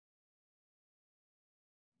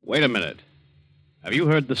Wait a minute. Have you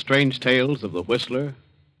heard the strange tales of the Whistler?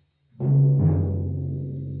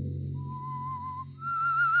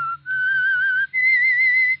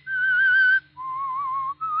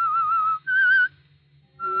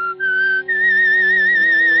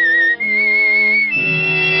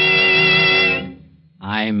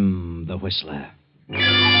 I'm the Whistler.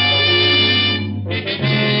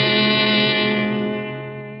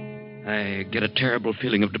 I get a terrible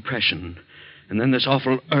feeling of depression, and then this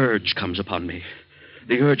awful urge comes upon me.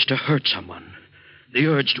 The urge to hurt someone. The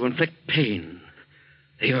urge to inflict pain.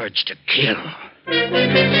 The urge to kill.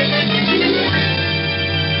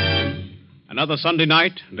 Another Sunday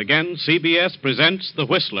night, and again CBS presents The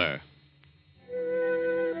Whistler.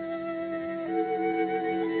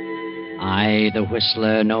 I, the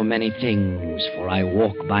Whistler, know many things, for I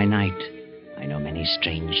walk by night. I know many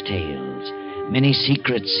strange tales, many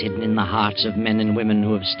secrets hidden in the hearts of men and women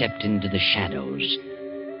who have stepped into the shadows.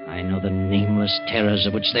 I know the nameless terrors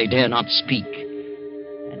of which they dare not speak.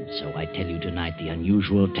 And so I tell you tonight the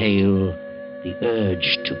unusual tale, the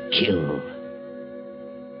urge to kill.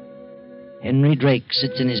 Henry Drake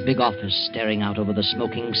sits in his big office staring out over the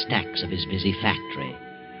smoking stacks of his busy factory.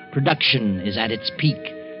 Production is at its peak.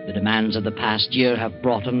 The demands of the past year have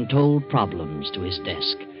brought untold problems to his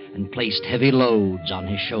desk and placed heavy loads on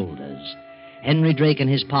his shoulders. Henry Drake and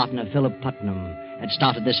his partner, Philip Putnam, had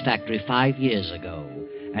started this factory 5 years ago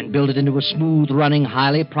and built it into a smooth-running,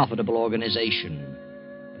 highly profitable organization.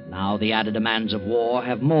 But now the added demands of war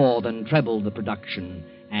have more than trebled the production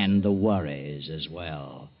and the worries as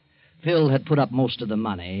well. Phil had put up most of the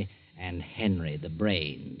money and Henry the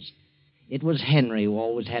brains. It was Henry who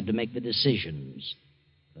always had to make the decisions.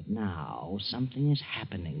 But now something is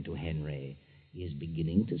happening to Henry. He is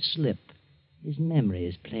beginning to slip. His memory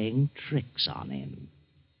is playing tricks on him.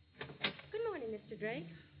 Good morning, Mr. Drake.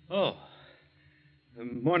 Oh.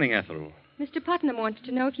 Morning, Ethel. Mr. Putnam wants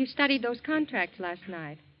to know if you studied those contracts last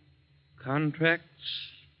night. Contracts?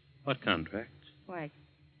 What contracts? Why,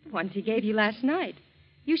 the ones he gave you last night.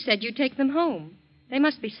 You said you'd take them home. They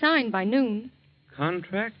must be signed by noon.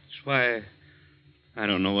 Contracts? Why, I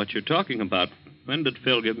don't know what you're talking about. When did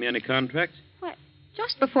Phil give me any contracts? Why,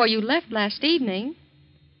 just before you left last evening.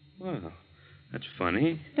 Well, that's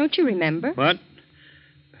funny. Don't you remember? What?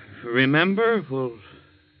 Remember? Well,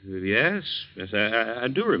 yes. Yes, I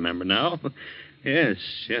do remember now. Yes,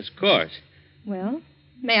 of course. Well,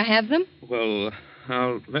 may I have them? Well,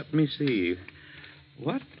 let me see.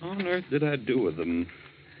 What on earth did I do with them?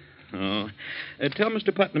 Oh, tell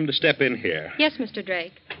Mr. Putnam to step in here. Yes, Mr.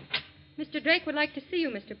 Drake. Mr. Drake would like to see you,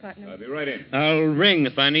 Mr. Putnam. I'll be right in. I'll ring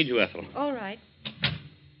if I need you, Ethel. All right.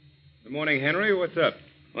 Good morning, Henry. What's up?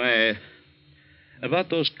 Why, about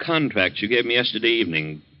those contracts you gave me yesterday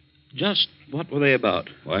evening, just what were they about?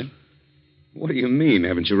 What? What do you mean?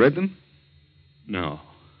 Haven't you read them? No.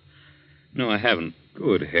 No, I haven't.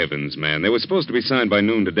 Good heavens, man. They were supposed to be signed by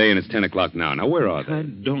noon today, and it's 10 o'clock now. Now, where are they? I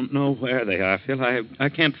don't know where they are, Phil. I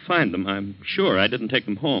can't find them. I'm sure I didn't take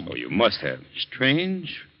them home. Oh, you must have.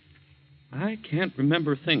 Strange. I can't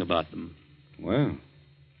remember a thing about them. Well,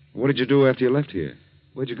 what did you do after you left here?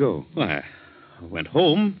 Where'd you go? Why, I went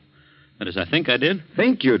home. That is, I think I did.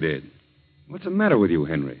 Think you did? What's the matter with you,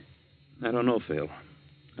 Henry? I don't know, Phil.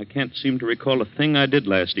 I can't seem to recall a thing I did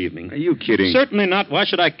last evening. Are you kidding? Certainly not. Why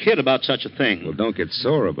should I kid about such a thing? Well, don't get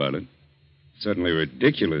sore about it. It's certainly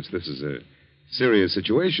ridiculous. This is a serious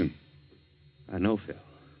situation. I know, Phil.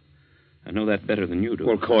 I know that better than you do.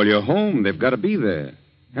 Well, call your home. They've got to be there.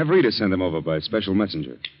 Have Rita send them over by special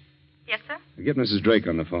messenger. Yes, sir? Get Mrs. Drake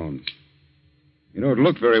on the phone. You don't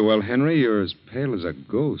look very well, Henry. You're as pale as a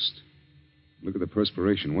ghost. Look at the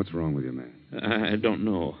perspiration. What's wrong with you, man? I don't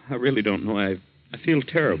know. I really don't know. I feel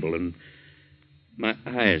terrible, and my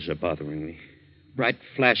eyes are bothering me. Bright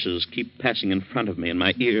flashes keep passing in front of me, and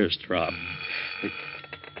my ears throb.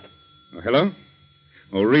 Oh, hello?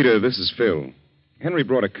 Oh, Rita, this is Phil. Henry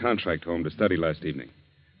brought a contract home to study last evening.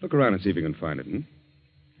 Look around and see if you can find it, hmm?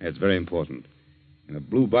 Yeah, it's very important. In a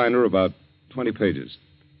blue binder, about 20 pages.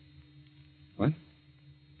 What?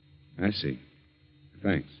 I see.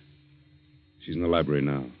 Thanks. She's in the library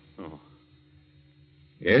now. Oh.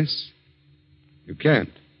 Yes? You can't?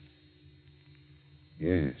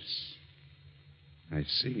 Yes. I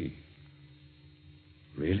see.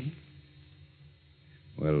 Really?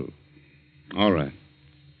 Well, all right.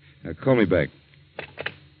 Now, call me back.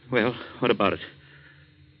 Well, what about it?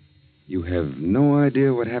 You have no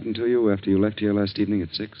idea what happened to you after you left here last evening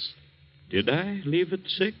at 6? Did I leave at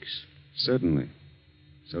 6? Certainly.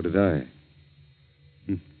 So did I.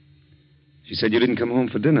 She said you didn't come home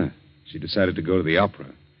for dinner. She decided to go to the opera.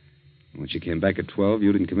 And when she came back at 12,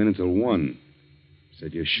 you didn't come in until 1.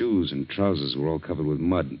 Said your shoes and trousers were all covered with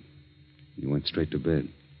mud. You went straight to bed.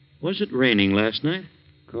 Was it raining last night?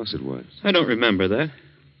 Of course it was. I don't remember that.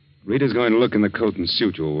 Rita's going to look in the coat and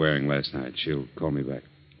suit you were wearing last night. She'll call me back.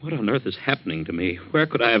 What on earth is happening to me? Where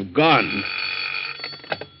could I have gone?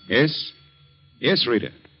 Yes? Yes, Rita.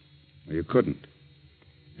 Well, you couldn't.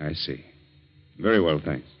 I see. Very well,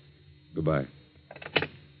 thanks. Goodbye.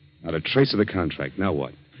 Not a trace of the contract. Now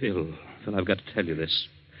what? Phil, I've got to tell you this.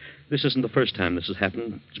 This isn't the first time this has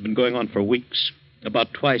happened. It's been going on for weeks.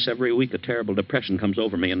 About twice every week, a terrible depression comes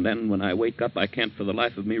over me, and then when I wake up, I can't for the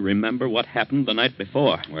life of me remember what happened the night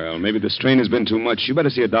before. Well, maybe the strain has been too much. You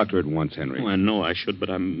better see a doctor at once, Henry. Oh, I know I should, but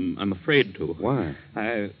I'm afraid to. Why?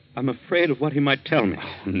 I'm afraid of what he might tell me.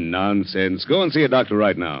 Oh, nonsense. Go and see a doctor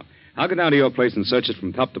right now. I'll go down to your place and search it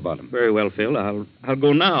from top to bottom. Very well, Phil. I'll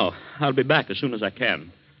go now. I'll be back as soon as I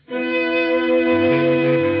can.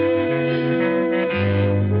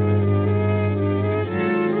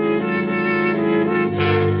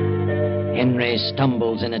 Henry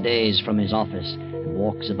stumbles in a daze from his office and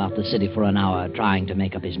walks about the city for an hour trying to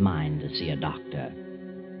make up his mind to see a doctor.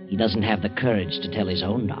 He doesn't have the courage to tell his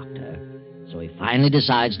own doctor, so he finally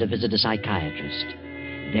decides to visit a psychiatrist.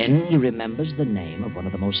 Then he remembers the name of one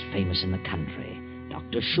of the most famous in the country,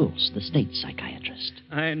 Dr. Schultz, the state psychiatrist.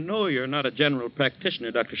 I know you're not a general practitioner,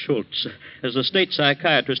 Dr. Schultz. As a state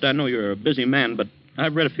psychiatrist, I know you're a busy man, but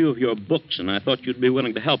I've read a few of your books, and I thought you'd be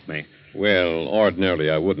willing to help me. Well, ordinarily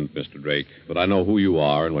I wouldn't, Mr. Drake, but I know who you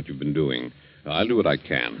are and what you've been doing. I'll do what I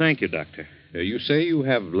can. Thank you, Doctor. You say you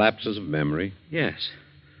have lapses of memory? Yes.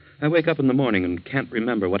 I wake up in the morning and can't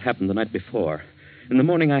remember what happened the night before. In the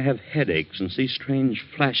morning, I have headaches and see strange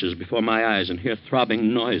flashes before my eyes and hear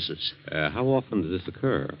throbbing noises. How often does this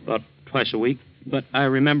occur? About twice a week. But I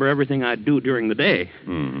remember everything I do during the day.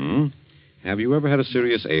 Mm-hmm. Have you ever had a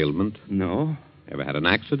serious ailment? No. Ever had an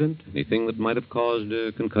accident? Anything that might have caused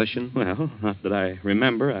a concussion? Well, not that I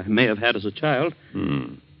remember. I may have had as a child.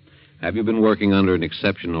 Have you been working under an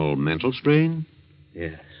exceptional mental strain?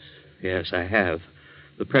 Yes, I have.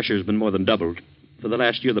 The pressure's been more than doubled. For the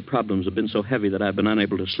last year, the problems have been so heavy that I've been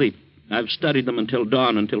unable to sleep. I've studied them until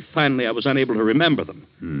dawn, until finally I was unable to remember them.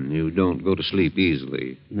 You don't go to sleep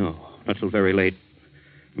easily. No, not till very late.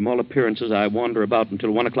 From all appearances, I wander about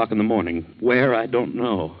until 1 o'clock in the morning. Where, I don't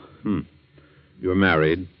know. You're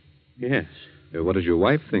married? Yes. What does your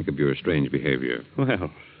wife think of your strange behavior? Well,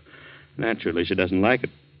 naturally, she doesn't like it.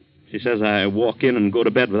 She says I walk in and go to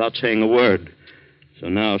bed without saying a word. So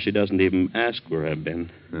now she doesn't even ask where I've been.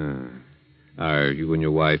 Are you and your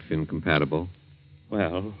wife incompatible?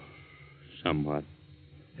 Well, somewhat.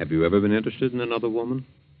 Have you ever been interested in another woman?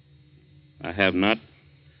 I have not.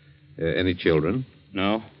 Any children?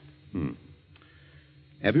 No.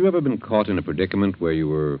 Have you ever been caught in a predicament where you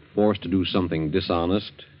were forced to do something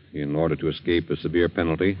dishonest in order to escape a severe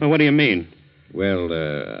penalty? Well, what do you mean? Well,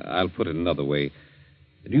 I'll put it another way.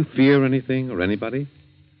 Do you fear anything or anybody?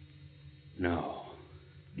 No.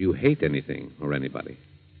 Do you hate anything or anybody?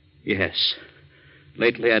 Yes.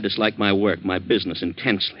 Lately, I dislike my work, my business,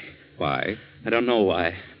 intensely. Why? I don't know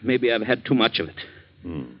why. Maybe I've had too much of it.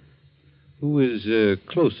 Who is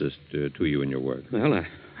closest to you in your work? Well, I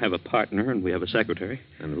have a partner, and we have a secretary.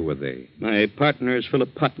 And who are they? My partner is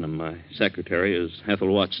Philip Putnam. My secretary is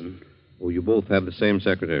Ethel Watson. Oh, you both have the same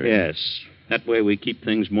secretary? Yes. That way we keep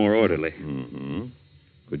things more orderly.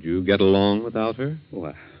 Could you get along without her? Oh,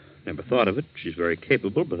 I never thought of it. She's very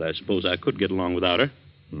capable, but I suppose I could get along without her.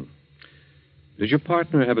 Does your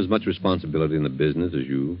partner have as much responsibility in the business as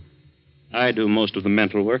you? I do most of the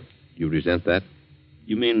mental work. You resent that?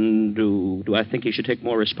 You mean, do I think he should take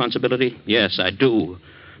more responsibility? Yes, I do.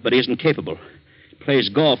 But he isn't capable. He plays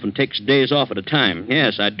golf and takes days off at a time.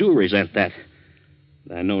 Yes, I do resent that.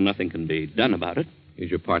 I know nothing can be done about it. Is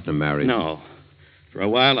your partner married? No. For a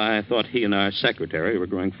while, I thought he and our secretary were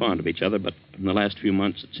growing fond of each other, but in the last few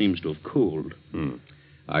months, it seems to have cooled.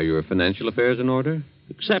 Are your financial affairs in order?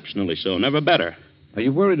 Exceptionally so, never better. Are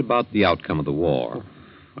you worried about the outcome of the war?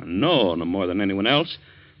 No more than anyone else.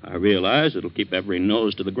 I realize it'll keep every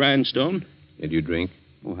nose to the grindstone. And you drink?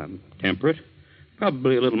 Oh, I'm temperate.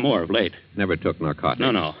 Probably a little more of late. Never took narcotics?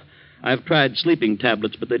 No. I've tried sleeping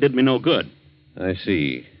tablets, but they did me no good. I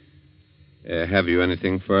see. Have you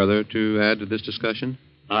anything further to add to this discussion?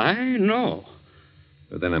 No.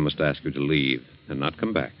 Then I must ask you to leave and not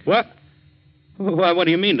come back. What? Why, what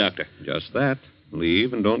do you mean, Doctor? Just that.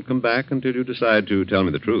 Leave and don't come back until you decide to tell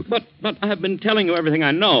me the truth. But I've been telling you everything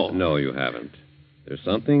I know. No, you haven't. There's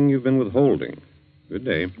something you've been withholding. Good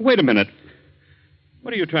day. Wait a minute.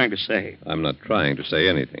 What are you trying to say? I'm not trying to say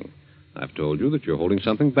anything. I've told you that you're holding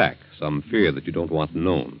something back, some fear that you don't want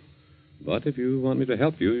known. But if you want me to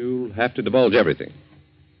help you, you'll have to divulge everything.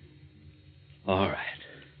 All right.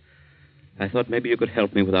 I thought maybe you could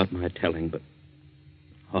help me without my telling, but...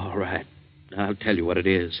 All right. I'll tell you what it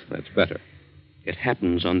is. That's better. It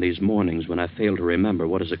happens on these mornings when I fail to remember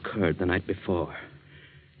what has occurred the night before.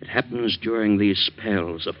 It happens during these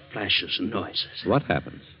spells of flashes and noises. What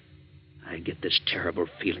happens? I get this terrible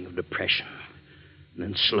feeling of depression. And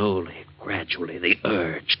then slowly, gradually, the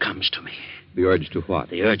urge comes to me. The urge to what?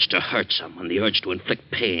 The urge to hurt someone, the urge to inflict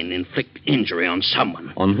pain, inflict injury on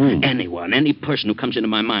someone. On whom? Anyone, any person who comes into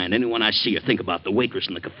my mind, anyone I see or think about, the waitress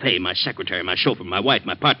in the cafe, my secretary, my chauffeur, my wife,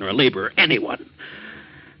 my partner, a laborer, anyone.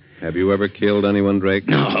 Have you ever killed anyone, Drake?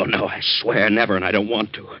 No, I swear never, and I don't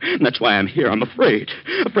want to. And that's why I'm here. I'm afraid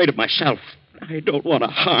of myself. I don't want to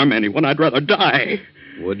harm anyone. I'd rather die.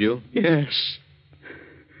 Would you? Yes.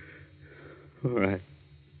 All right.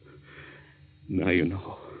 Now you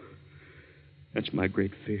know. That's my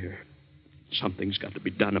great fear. Something's got to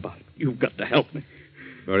be done about it. You've got to help me.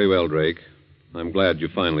 Very well, Drake. I'm glad you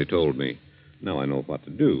finally told me. Now I know what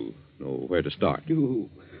to do, know where to start. You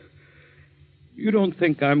don't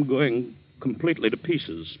think I'm going completely to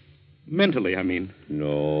pieces? Mentally, I mean.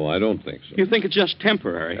 No, I don't think so. You think it's just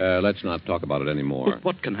temporary? Let's not talk about it anymore.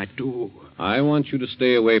 What can I do? I want you to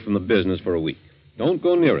stay away from the business for a week. Don't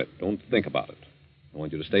go near it. Don't think about it. I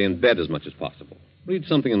want you to stay in bed as much as possible. Read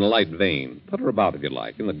something in a light vein. Putter about, if you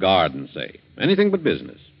like, in the garden, say. Anything but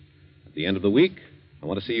business. At the end of the week, I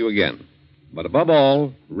want to see you again. But above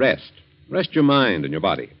all, rest. Rest your mind and your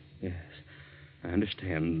body. Yes, I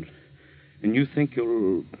understand. And you think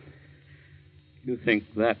You think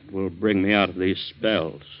that will bring me out of these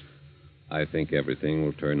spells? I think everything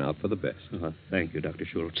will turn out for the best. Oh, thank you, Dr.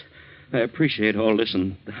 Schultz. I appreciate all this,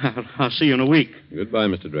 and I'll see you in a week. Goodbye,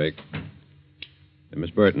 Mr. Drake. Miss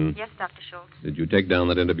Burton. Yes, Dr. Schultz. Did you take down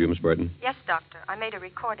that interview, Miss Burton? Yes, Doctor. I made a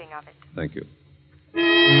recording of it. Thank you.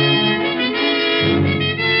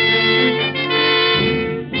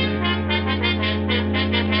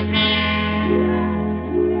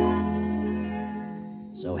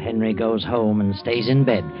 So Henry goes home and stays in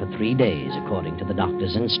bed for 3 days, according to the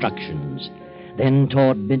doctor's instructions. Then,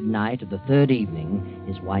 toward midnight of the third evening,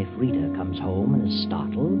 his wife Rita comes home and is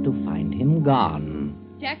startled to find him gone.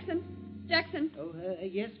 Jackson? Oh,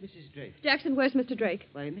 yes, Mrs. Drake. Jackson, where's Mr. Drake?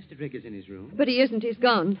 Why, Mr. Drake is in his room. But he isn't. He's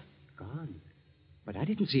gone. Gone? But I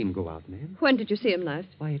didn't see him go out, ma'am. When did you see him last?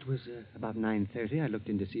 Why, it was about 9:30. I looked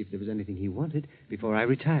in to see if there was anything he wanted before I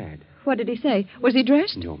retired. What did he say? Was he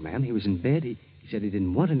dressed? No, ma'am. He was in bed. He said he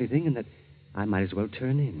didn't want anything and that I might as well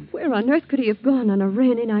turn in. Where on earth could he have gone on a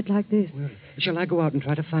rainy night like this? Well, shall I go out and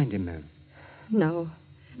try to find him, ma'am? No.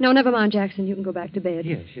 No, never mind, Jackson. You can go back to bed.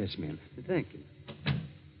 Yes, ma'am. Thank you.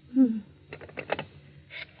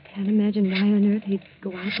 Can't imagine why on earth he'd go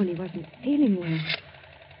out when he wasn't feeling well.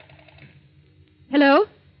 Hello?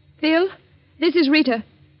 Phil? This is Rita.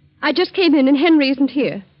 I just came in and Henry isn't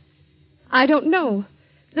here. I don't know.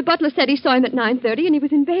 The butler said he saw him at 9:30 and he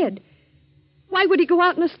was in bed. Why would he go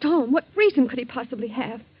out in a storm? What reason could he possibly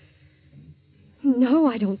have? No,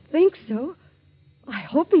 I don't think so. I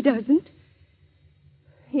hope he doesn't.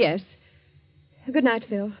 Yes. Good night,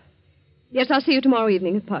 Phil. Yes, I'll see you tomorrow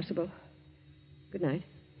evening if possible. Good night.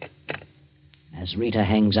 As Rita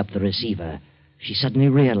hangs up the receiver, she suddenly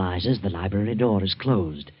realizes the library door is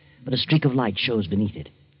closed, but a streak of light shows beneath it.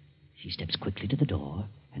 She steps quickly to the door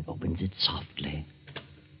and opens it softly.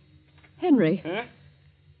 Henry. Huh?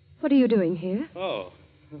 What are you doing here? Oh,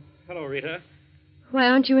 hello, Rita. Why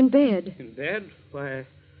aren't you in bed? In bed? Why,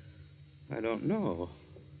 I don't know.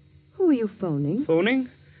 Who are you phoning? Phoning?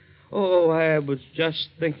 Oh, I was just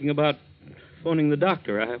thinking about phoning the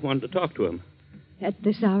doctor. I wanted to talk to him. At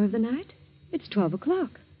this hour of the night? It's 12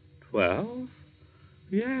 o'clock. 12?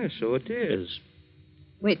 Yes, so it is.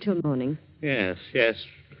 Wait till morning. Yes.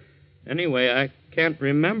 Anyway, I can't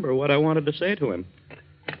remember what I wanted to say to him.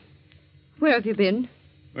 Where have you been?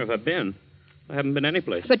 Where have I been? I haven't been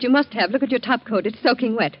anyplace. But you must have. Look at your top coat. It's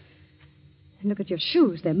soaking wet. And look at your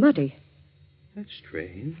shoes. They're muddy. That's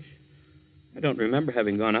strange. I don't remember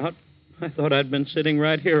having gone out. I thought I'd been sitting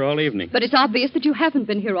right here all evening. But it's obvious that you haven't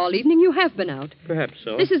been here all evening. You have been out. Perhaps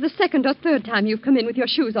so. This is the second or third time you've come in with your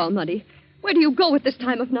shoes all muddy. Where do you go at this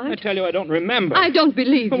time of I night? tell you, I don't remember. I don't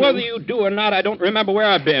believe you. Whether you do or not, I don't remember where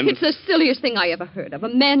I've been. It's the silliest thing I ever heard of. A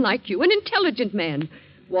man like you, an intelligent man,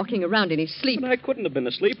 walking around in his sleep. But I couldn't have been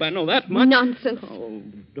asleep. I know that much. Nonsense. Oh,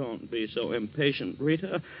 don't be so impatient,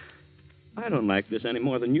 Rita. I don't like this any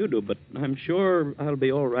more than you do, but I'm sure I'll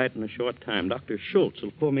be all right in a short time. Dr. Schultz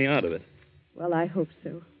will pull me out of it. Well, I hope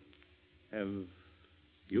so. Have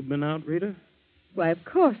you been out, Rita? Why, of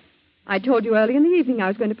course. I told you early in the evening I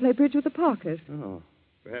was going to play bridge with the Parkers. Oh.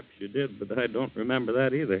 Perhaps you did, but I don't remember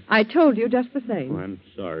that either. I told you just the same. Oh, I'm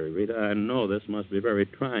sorry, Rita. I know this must be very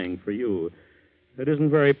trying for you. It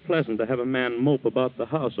isn't very pleasant to have a man mope about the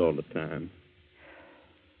house all the time.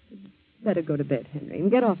 Better go to bed, Henry,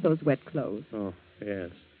 and get off those wet clothes. Oh,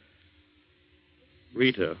 yes.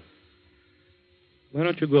 Rita, why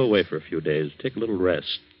don't you go away for a few days? Take a little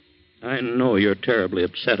rest. I know you're terribly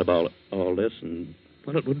upset about all this, and,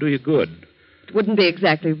 well, it would do you good. It wouldn't be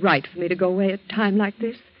exactly right for me to go away at a time like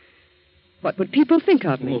this. What would people think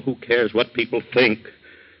of me? Well, who cares what people think?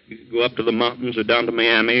 You could go up to the mountains or down to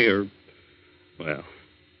Miami or, well,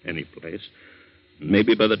 any place.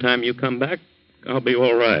 Maybe by the time you come back, I'll be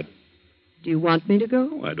all right. Do you want me to go?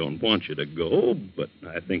 Oh, I don't want you to go, but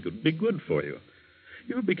I think it would be good for you.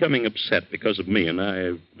 You're becoming upset because of me, and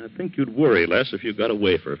I think you'd worry less if you got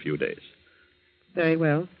away for a few days. Very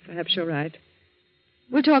well. Perhaps you're right.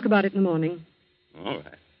 We'll talk about it in the morning. All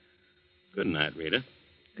right. Good night, Rita.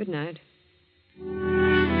 Good night.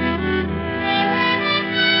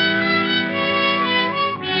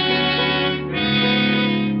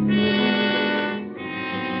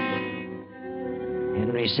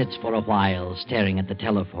 Henry sits for a while, staring at the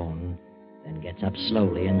telephone, then gets up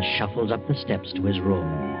slowly and shuffles up the steps to his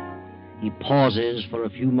room. He pauses for a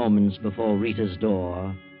few moments before Rita's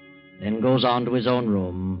door, then goes on to his own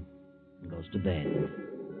room and goes to bed.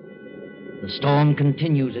 The storm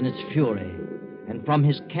continues in its fury, and from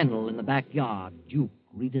his kennel in the backyard, Duke,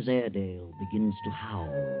 Rita's Airedale, begins to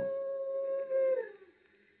howl.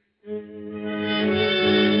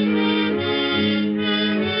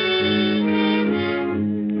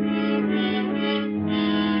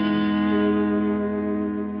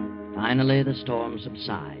 Finally, the storm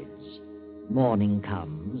subsides. Morning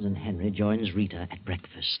comes, and Henry joins Rita at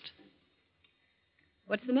breakfast.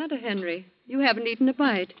 What's the matter, Henry? You haven't eaten a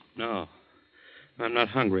bite. No, I'm not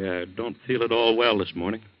hungry. I don't feel at all well this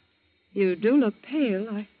morning. You do look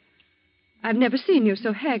pale. I've never seen you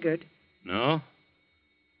so haggard. No?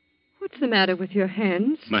 What's the matter with your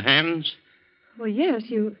hands? My hands? Well, yes,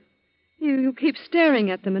 you keep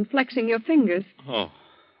staring at them and flexing your fingers. Oh,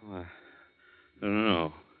 I don't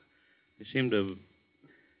know. They seem to...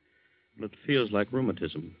 Well, it feels like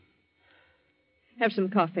rheumatism. Have some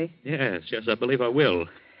coffee. Yes, I believe I will.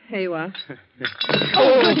 Here you are.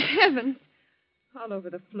 Oh, good heavens. All over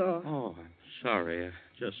the floor. Oh, I'm sorry. I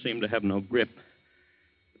just seem to have no grip.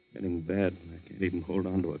 Getting bad. I can't even hold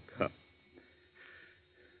on to a cup.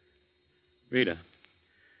 Rita,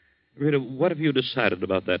 what have you decided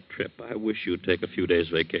about that trip? I wish you'd take a few days'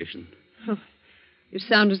 vacation. Oh, you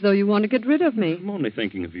sound as though you want to get rid of me. I'm only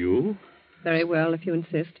thinking of you. Very well, if you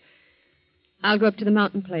insist. I'll go up to the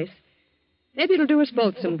mountain place. Maybe it'll do us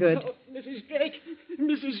both some good. Oh, Mrs. Drake!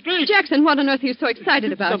 Mrs. Drake! Jackson, what on earth are you so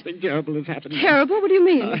excited about? Something terrible has happened. Terrible? What do you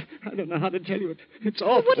mean? I don't know how to tell you. It's Well,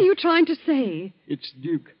 awful. what are you trying to say? It's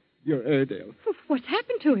Duke, your Airedale. What's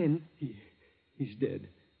happened to him? He's dead.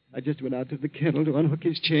 I just went out to the kennel to unhook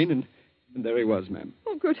his chain, and there he was, ma'am.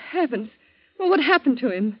 Oh, good heavens. Well, what happened to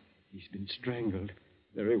him? He's been strangled.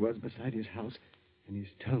 There he was beside his house, and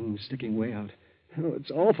his tongue sticking way out. Oh,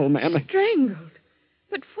 it's awful, ma'am. Strangled?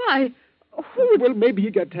 But why? Who would... Well, maybe he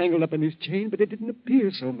got tangled up in his chain, but it didn't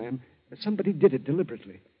appear so, ma'am. Somebody did it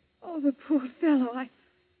deliberately. Oh, the poor fellow.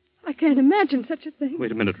 I can't imagine such a thing.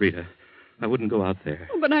 Wait a minute, Rita. I wouldn't go out there.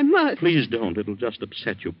 Oh, but I must. Please don't. It'll just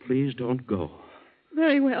upset you. Please don't go.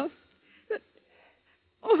 Very well. But...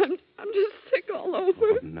 Oh, I'm just sick all over.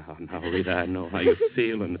 Oh, now, Rita, I know how you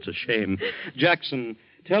feel, and it's a shame. Jackson,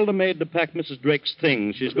 tell the maid to pack Mrs. Drake's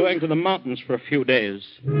things. She's going to the mountains for a few days.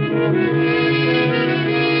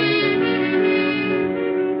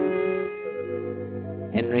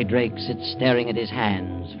 Henry Drake sits staring at his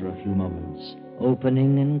hands for a few moments,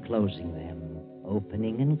 opening and closing them,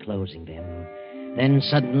 opening and closing them. Then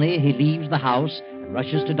suddenly he leaves the house and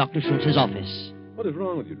rushes to Dr. Schultz's office. What is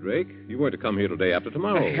wrong with you, Drake? You were to come here today after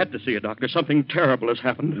tomorrow. I had to see you, Doctor. Something terrible has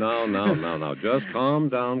happened. Now. Just calm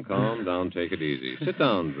down. Take it easy. Sit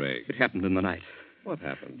down, Drake. It happened in the night. What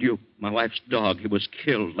happened? Duke, my wife's dog, he was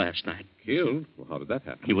killed last night. Killed? Well, how did that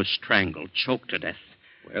happen? He was strangled, choked to death.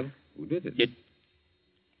 Well, who did it?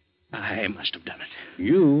 I must have done it.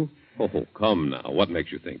 You? Oh, come now. What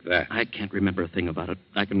makes you think that? I can't remember a thing about it.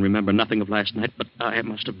 I can remember nothing of last night, but I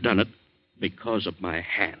must have done it because of my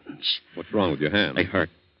hands. What's wrong with your hand? They hurt.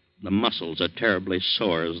 The muscles are terribly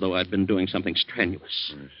sore, as though I'd been doing something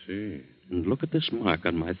strenuous. I see. And look at this mark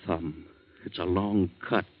on my thumb. It's a long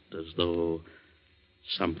cut, as though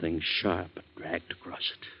something sharp had dragged across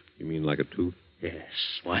it. You mean like a tooth? Yes.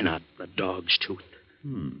 Why not? The dog's tooth.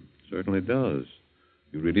 Certainly does.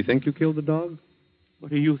 You really think you killed the dog?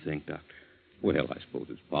 What do you think, Doctor? Well, I suppose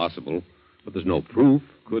it's possible. But there's no proof.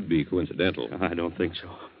 Could be coincidental. I don't think so.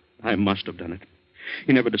 I must have done it.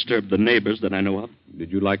 He never disturbed the neighbors that I know of.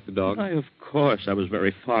 Did you like the dog? Why, of course. I was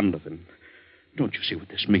very fond of him. Don't you see what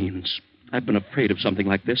this means? I've been afraid of something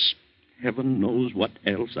like this. Heaven knows what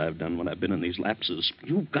else I've done when I've been in these lapses.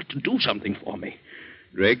 You've got to do something for me.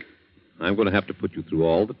 Drake, I'm going to have to put you through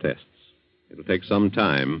all the tests. It'll take some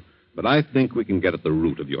time, but I think we can get at the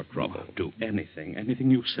root of your trouble. I'll do anything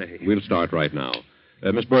you say. We'll start right now.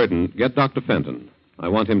 Miss Burton, get Dr. Fenton. I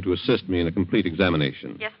want him to assist me in a complete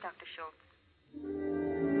examination. Yes, Dr. Schultz.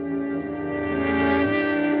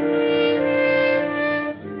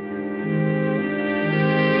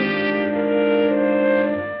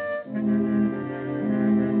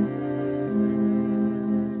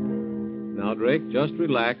 Now, Drake, just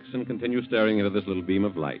relax and continue staring into this little beam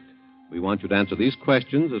of light. We want you to answer these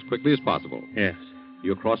questions as quickly as possible. Yes.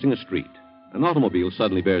 You're crossing a street. An automobile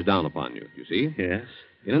suddenly bears down upon you, you see? Yes.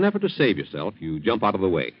 In an effort to save yourself, you jump out of the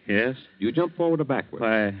way. Yes. You jump forward or backward?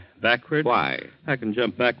 Why, backward? Why? I can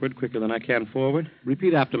jump backward quicker than I can forward.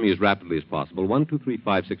 Repeat after me as rapidly as possible. 1, 2, 3,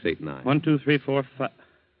 5, 6, 8, 9. 1, 2, 3, 4, 5,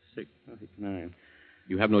 6, 8, 9.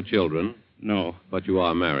 You have no children, No. but you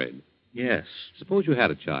are married. Yes. Suppose you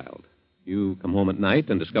had a child. You come home at night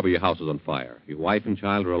and discover your house is on fire. Your wife and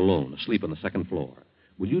child are alone, asleep on the second floor.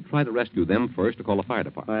 Will you try to rescue them first or call the fire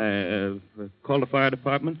department? Why, call the fire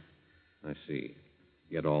department? I see.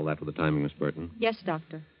 Get all that with the timing, Miss Burton? Yes,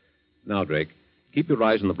 Doctor. Now, Drake, keep your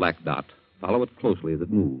eyes on the black dot. Follow it closely as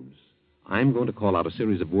it moves. I'm going to call out a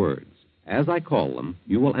series of words. As I call them,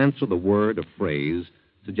 you will answer the word or phrase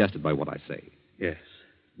suggested by what I say. Yes.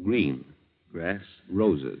 Green, Grass,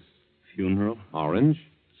 roses, funeral, orange,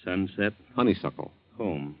 sunset, honeysuckle,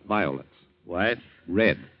 home, violets, wife,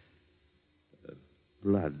 red,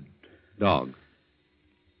 blood, dog,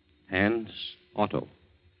 hands, auto,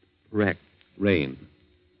 wreck, rain,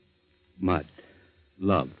 mud,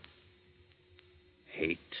 love.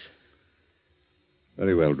 hate.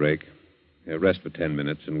 Very well, Drake. Rest for 10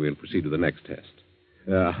 minutes, and we'll proceed to the next test.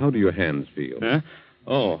 How do your hands feel? Huh?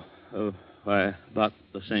 Oh, why, about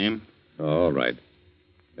the same. All right.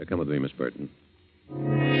 Come with me, Miss Burton.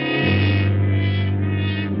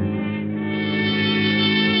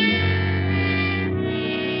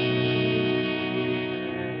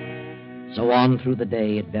 So on through the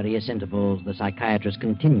day, at various intervals, the psychiatrist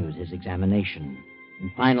continues his examination. And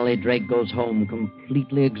finally, Drake goes home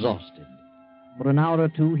completely exhausted. For an hour or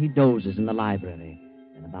two, he dozes in the library.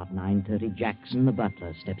 Then about 9:30, Jackson, the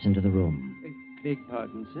butler, steps into the room. Beg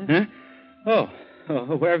pardon, sir. Huh?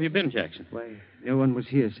 Oh, where have you been, Jackson? Why, no one was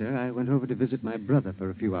here, sir. I went over to visit my brother for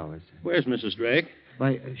a few hours. Where's Mrs. Drake?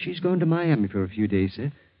 Why, she's gone to Miami for a few days,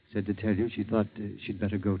 sir. Said to tell you she thought she'd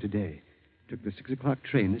better go today. Took the 6 o'clock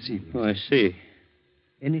train this evening. Oh, I see.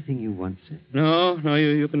 Anything you want, sir? No,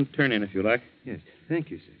 you can turn in if you like. Yes. Thank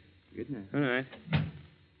you, sir. Good night. All right.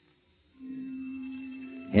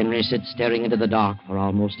 Henry sits staring into the dark for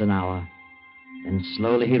almost an hour. Then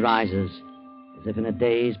slowly he rises, as if in a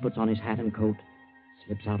daze, puts on his hat and coat,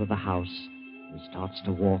 slips out of the house, and starts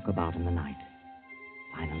to walk about in the night.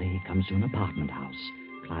 Finally, he comes to an apartment house,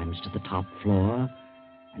 climbs to the top floor,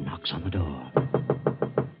 and knocks on the door.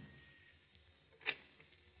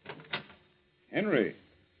 Henry,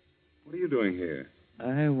 what are you doing here?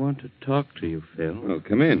 I want to talk to you, Phil. Oh,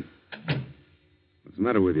 come in. What's the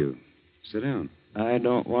matter with you? Sit down. I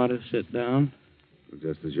don't want to sit down. Well,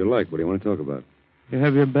 just as you like. What do you want to talk about? You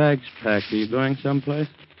have your bags packed. Are you going someplace?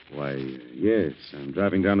 Why, yes. I'm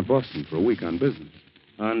driving down to Boston for a week on business.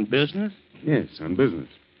 On business? Yes, on business.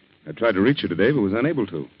 I tried to reach you today, but was unable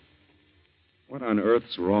to. What on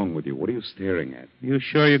earth's wrong with you? What are you staring at? You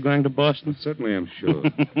sure you're going to Boston? Certainly I'm sure.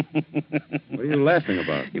 What are you laughing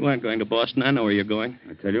about? You aren't going to Boston. I know where you're going.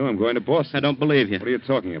 I tell you, I'm going to Boston. I don't believe you. What are you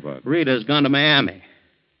talking about? Rita's gone to Miami.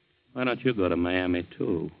 Why don't you go to Miami,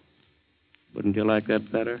 too? Wouldn't you like that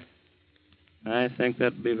better? I think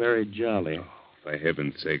that'd be very jolly. Oh, for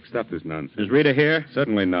heaven's sake, stop this nonsense. Is Rita here?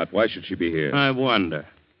 Certainly not. Why should she be here? I wonder.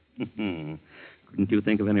 Couldn't you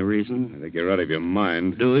think of any reason? I think you're out of your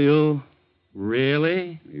mind. Do you?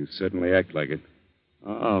 Really? You certainly act like it.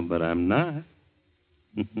 Oh, but I'm not.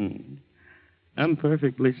 I'm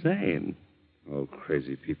perfectly sane. Oh,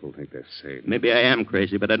 crazy people think they're sane. Maybe I am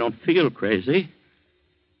crazy, but I don't feel crazy.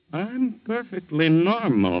 I'm perfectly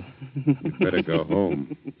normal. You better go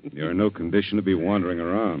home. You're in no condition to be wandering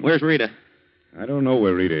around. Where's Rita? I don't know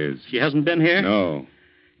where Rita is. She hasn't been here? No.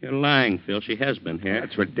 You're lying, Phil. She has been here.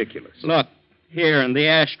 That's ridiculous. Look, here in the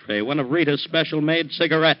ashtray, one of Rita's special-made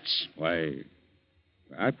cigarettes. Why,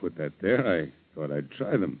 I put that there. I thought I'd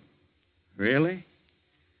try them. Really?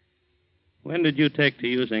 When did you take to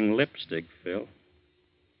using lipstick, Phil?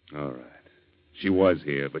 All right. She was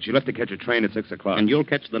here, but she left to catch a train at 6 o'clock. And you'll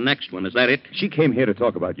catch the next one, is that it? She came here to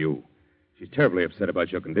talk about you. She's terribly upset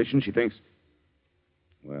about your condition. She thinks...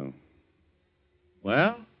 Well,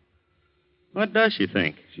 Well? What does she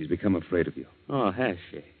think? she's become afraid of you. Oh, has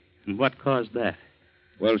she? And what caused that?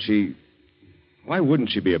 Well, she... Why wouldn't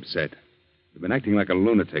she be upset? You've been acting like a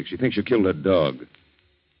lunatic. She thinks you killed her dog.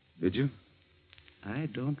 Did you? I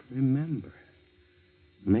don't remember.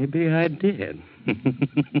 Maybe I did.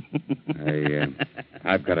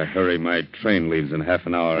 I've got to hurry. My train leaves in half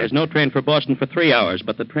an hour. There's no train for Boston for 3 hours,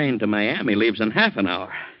 but the train to Miami leaves in half an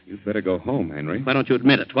hour. You'd better go home, Henry. Why don't you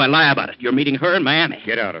admit it? Why lie about it? You're meeting her in Miami.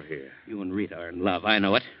 Get out of here. You and Rita are in love. I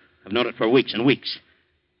know it. I've known it for weeks and weeks.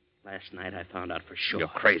 Last night I found out for sure. You're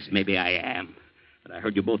crazy. Maybe I am. But I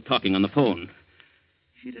heard you both talking on the phone.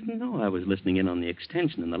 She didn't know I was listening in on the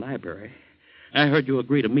extension in the library. I heard you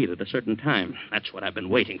agree to meet at a certain time. That's what I've been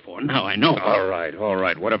waiting for. Now I know. All right.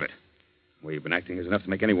 What of it? The way you've been acting is enough to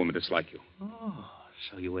make any woman dislike you. Oh,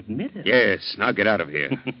 so you admit it? Yes. Now get out of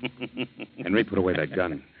here. Henry, put away that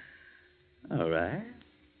gun. All right.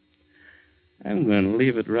 I'm going to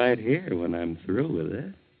leave it right here when I'm through with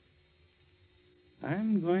it.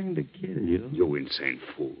 I'm going to kill you. You insane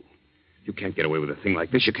fool. You can't get away with a thing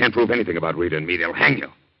like this. You can't prove anything about Rita and me. They'll hang you.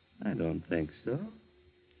 I don't think so.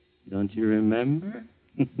 Don't you remember?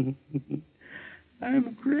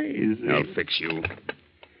 I'm crazy. I'll fix you.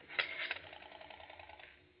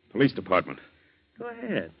 Police department. Go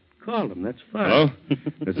ahead. Call them. That's fine. Hello?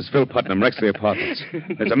 This is Phil Putnam, Rexley Apartments.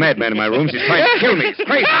 There's a madman in my rooms. He's trying to kill me. He's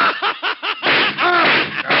crazy.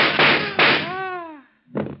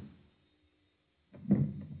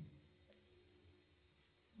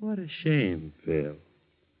 What a shame, Phil.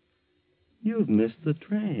 You've missed the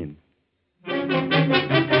train.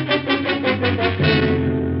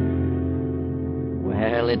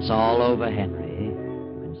 Well, it's all over, Henry.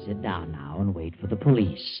 You can sit down now and wait for the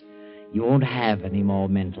police. You won't have any more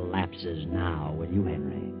mental lapses now, will you,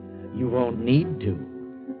 Henry? You won't need to.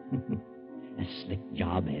 A slick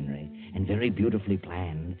job, Henry, and very beautifully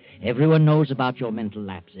planned. Everyone knows about your mental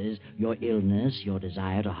lapses, your illness, your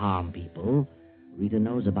desire to harm people. Rita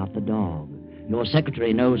knows about the dog. Your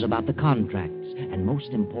secretary knows about the contracts. And most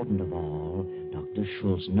important of all, Dr.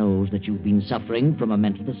 Schultz knows that you've been suffering from a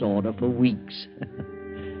mental disorder for weeks.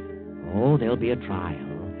 Oh, there'll be a trial.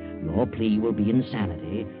 Your plea will be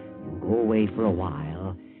insanity. You'll go away for a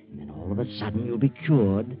while, and then all of a sudden you'll be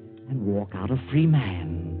cured and walk out a free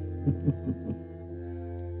man.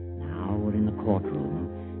 Now we're in the courtroom.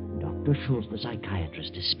 Dr. Schultz, the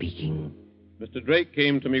psychiatrist, is speaking. Mr. Drake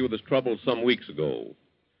came to me with his troubles some weeks ago.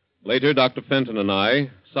 Later, Dr. Fenton and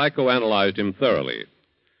I psychoanalyzed him thoroughly.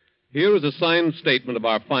 Here is a signed statement of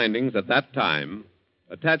our findings at that time,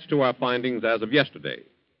 attached to our findings as of yesterday.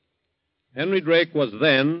 Henry Drake was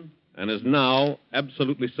then, and is now,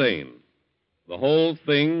 absolutely sane. The whole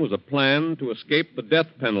thing was a plan to escape the death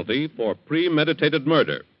penalty for premeditated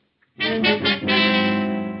murder.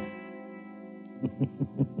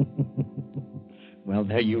 Well,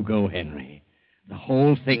 there you go, Henry. The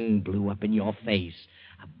whole thing blew up in your face.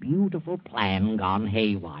 A beautiful plan gone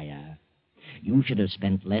haywire. You should have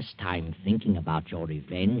spent less time thinking about your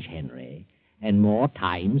revenge, Henry, and more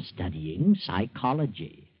time studying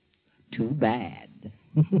psychology. Too bad.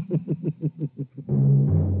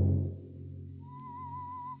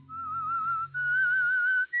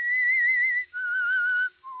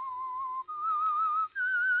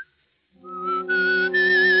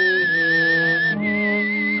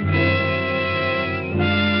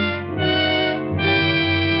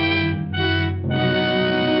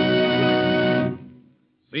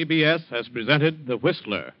 CBS has presented The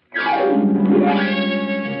Whistler.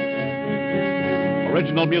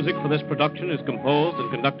 Original music for this production is composed and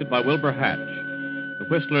conducted by Wilbur Hatch. The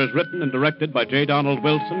Whistler is written and directed by J. Donald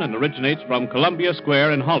Wilson and originates from Columbia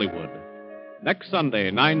Square in Hollywood. Next Sunday,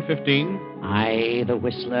 9:15. I, the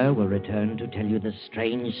Whistler, will return to tell you the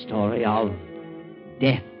strange story of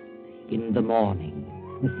death in the morning.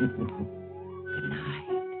 Good night.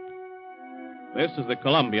 This is the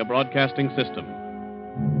Columbia Broadcasting System.